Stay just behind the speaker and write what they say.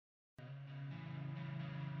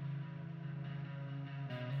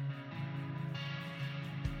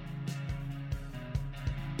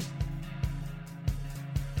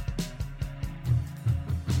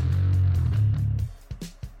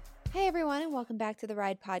everyone, and welcome back to the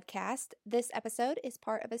Ride Podcast. This episode is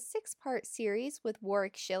part of a 6-part series with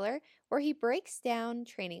Warwick Schiller, where he breaks down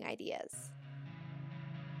training ideas.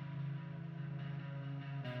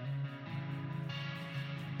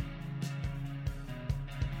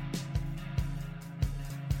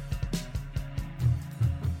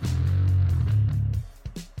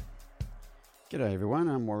 G'day everyone,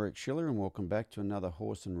 I'm Warwick Schiller and welcome back to another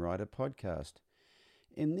Horse and Rider podcast.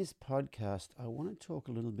 In this podcast, I want to talk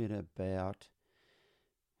a little bit about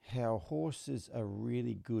how horses are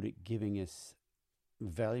really good at giving us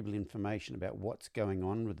valuable information about what's going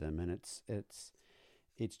on with them, and it's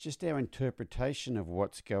just our interpretation of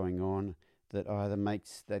what's going on that either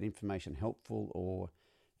makes that information helpful or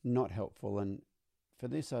not helpful. And for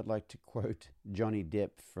this, I'd like to quote Johnny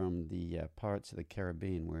Depp from the Pirates of the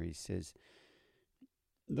Caribbean, where he says,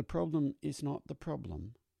 "The problem is not the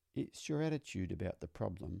problem. It's your attitude about the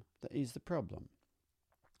problem that is the problem."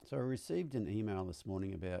 So I received an email this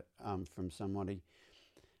morning about from somebody,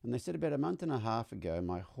 and they said about a month and a half ago,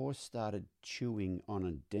 my horse started chewing on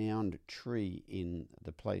a downed tree in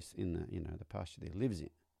the place in the pasture that he lives in,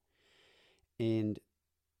 and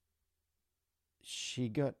she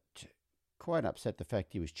got quite upset the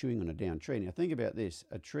fact he was chewing on a downed tree. Now think about this: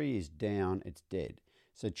 a tree is down, it's dead,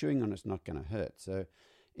 so chewing on it's not going to hurt. So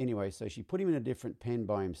anyway, so she put him in a different pen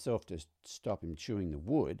by himself to stop him chewing the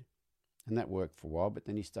wood, and that worked for a while, but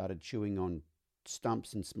then he started chewing on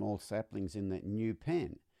stumps and small saplings in that new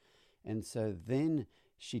pen. And so then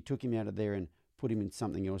she took him out of there and put him in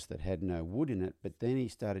something else that had no wood in it, but then he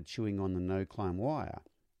started chewing on the no-climb wire.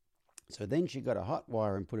 So then she got a hot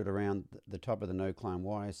wire and put it around the top of the no-climb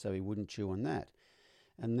wire so he wouldn't chew on that.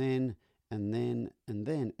 And then,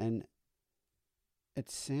 and it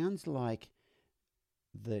sounds like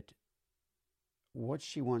that what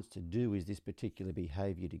she wants to do is this particular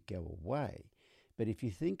behavior to go away. But if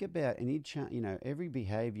you think about every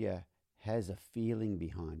behavior has a feeling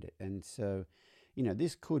behind it. And so,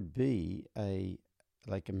 this could be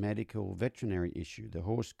like a medical veterinary issue. The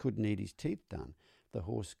horse could need his teeth done. The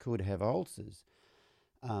horse could have ulcers.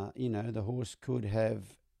 The horse could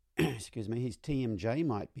have, his TMJ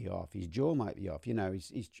might be off. His jaw might be off.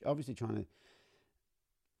 He's obviously trying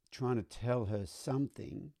to tell her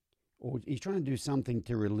something, or he's trying to do something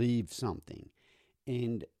to relieve something.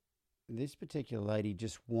 And this particular lady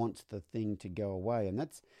just wants the thing to go away. And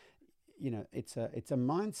that's, it's a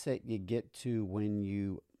mindset you get to when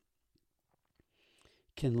you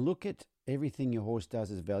can look at everything your horse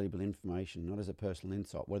does as valuable information, not as a personal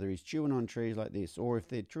insult, whether he's chewing on trees like this or if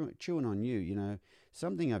they're chewing on you.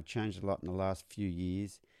 Something I've changed a lot in the last few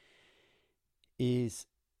years is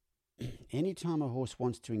anytime a horse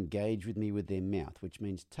wants to engage with me with their mouth, which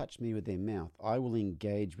means touch me with their mouth, I will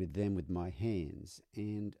engage with them with my hands.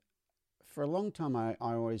 And for a long time, I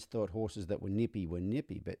always thought horses that were nippy,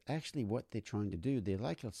 but actually what they're trying to do, they're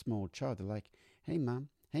like a small child. They're like, "Hey, mum,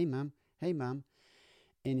 hey, mum, hey, mum."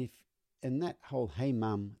 And that whole "hey,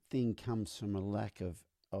 mum" thing comes from a lack of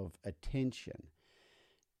attention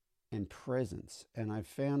and presence. And I've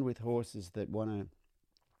found with horses that want to,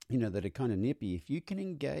 that are kind of nippy, if you can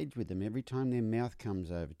engage with them every time their mouth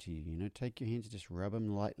comes over to you, take your hands and just rub them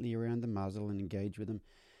lightly around the muzzle and engage with them,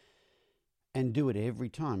 and do it every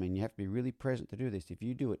time. And you have to be really present to do this. If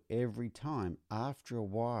you do it every time, after a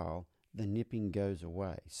while, the nipping goes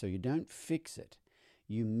away. So you don't fix it.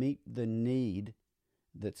 You meet the need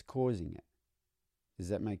that's causing it. Does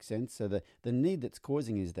that make sense? So the need that's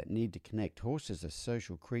causing is that need to connect. Horses are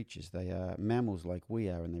social creatures. They are mammals like we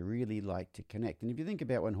are, and they really like to connect. And if you think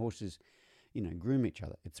about when horses, groom each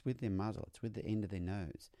other, it's with their muzzle, it's with the end of their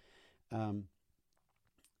nose.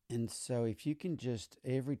 And so if you can just,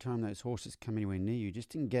 every time those horses come anywhere near you,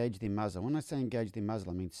 just engage their muzzle. When I say engage their muzzle,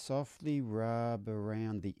 I mean softly rub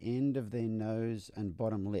around the end of their nose and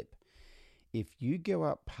bottom lip. If you go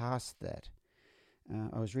up past that,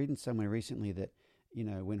 I was reading somewhere recently that,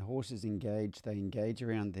 when horses engage, they engage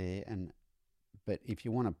around there, but if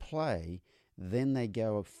you want to play, then they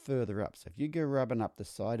go further up. So if you go rubbing up the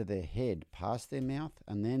side of their head past their mouth,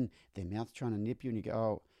 and then their mouth's trying to nip you, and you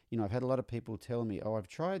go, I've had a lot of people tell me, I've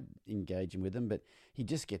tried engaging with him, but he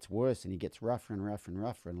just gets worse and he gets rougher and rougher and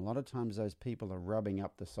rougher. And a lot of times those people are rubbing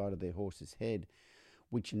up the side of their horse's head,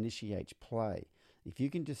 which initiates play. If you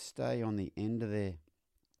can just stay on the end of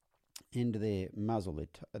their muzzle,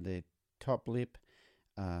 their top lip,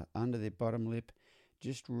 under their bottom lip,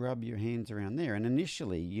 just rub your hands around there. And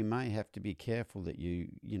initially, you may have to be careful that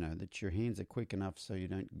that your hands are quick enough so you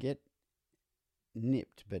don't get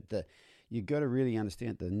nipped. But you got to really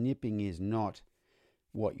understand the nipping is not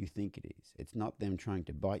what you think it is. It's not them trying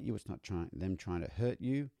to bite you. It's not them trying to hurt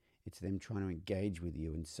you. It's them trying to engage with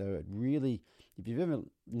you. And so it really, if you've ever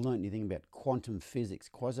learned anything about quantum physics,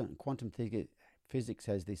 physics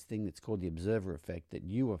has this thing that's called the observer effect, that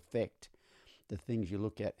you affect the things you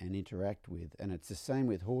look at and interact with. And it's the same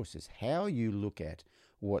with horses. How you look at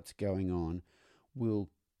what's going on will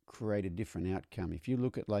create a different outcome. If you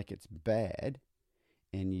look at like it's bad,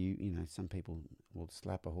 and you know, some people will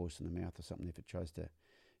slap a horse in the mouth or something if it tries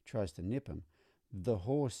to nip them, the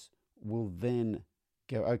horse will then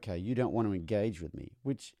go, okay, you don't want to engage with me,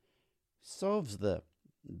 which solves the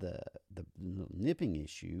nipping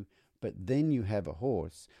issue. But then you have a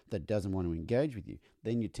horse that doesn't want to engage with you.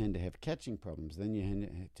 Then you tend to have catching problems. Then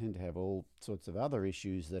you tend to have all sorts of other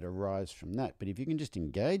issues that arise from that. But if you can just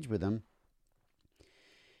engage with them,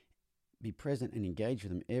 be present and engage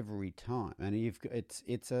with them every time. And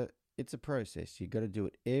it's a process. You've got to do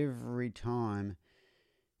it every time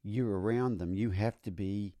you're around them. You have to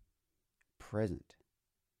be present.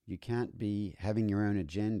 You can't be having your own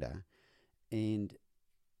agenda. And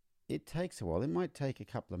it takes a while. It might take a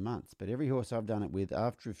couple of months, but every horse I've done it with,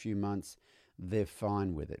 after a few months, they're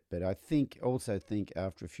fine with it. But I also think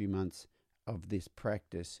after a few months of this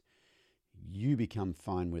practice, you become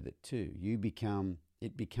fine with it too.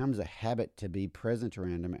 It becomes a habit to be present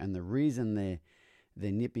around them. And the reason they're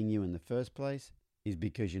nipping you in the first place is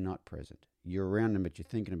because you're not present. You're around them, but you're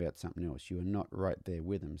thinking about something else. You are not right there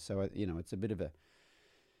with them. So, you know, it's a bit of a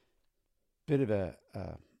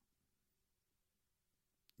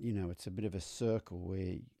it's a bit of a circle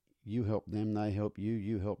where you help them, they help you,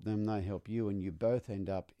 you help them, they help you, and you both end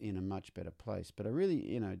up in a much better place. But I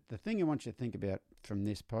really, the thing I want you to think about from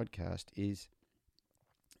this podcast is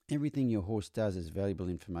everything your horse does is valuable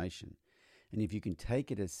information. And if you can take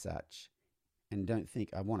it as such and don't think,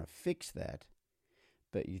 I want to fix that,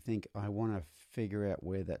 but you think, I want to figure out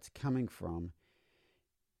where that's coming from,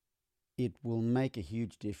 it will make a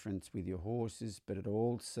huge difference with your horses, but it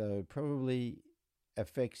also probably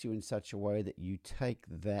affects you in such a way that you take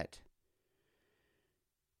that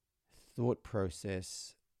thought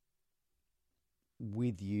process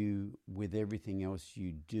with you with everything else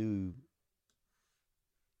you do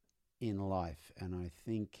in life. And I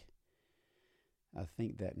think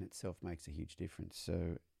that in itself makes a huge difference.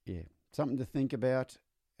 So yeah, something to think about.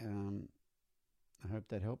 I hope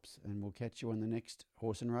that helps, and we'll catch you on the next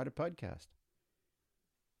Horse and Rider podcast.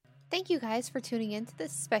 Thank you guys for tuning in to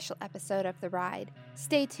this special episode of The Ride.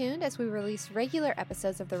 Stay tuned as we release regular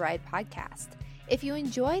episodes of The Ride podcast. If you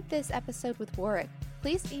enjoyed this episode with Warwick,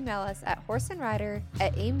 please email us at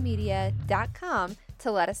horseandrider@aimmedia.com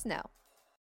to let us know.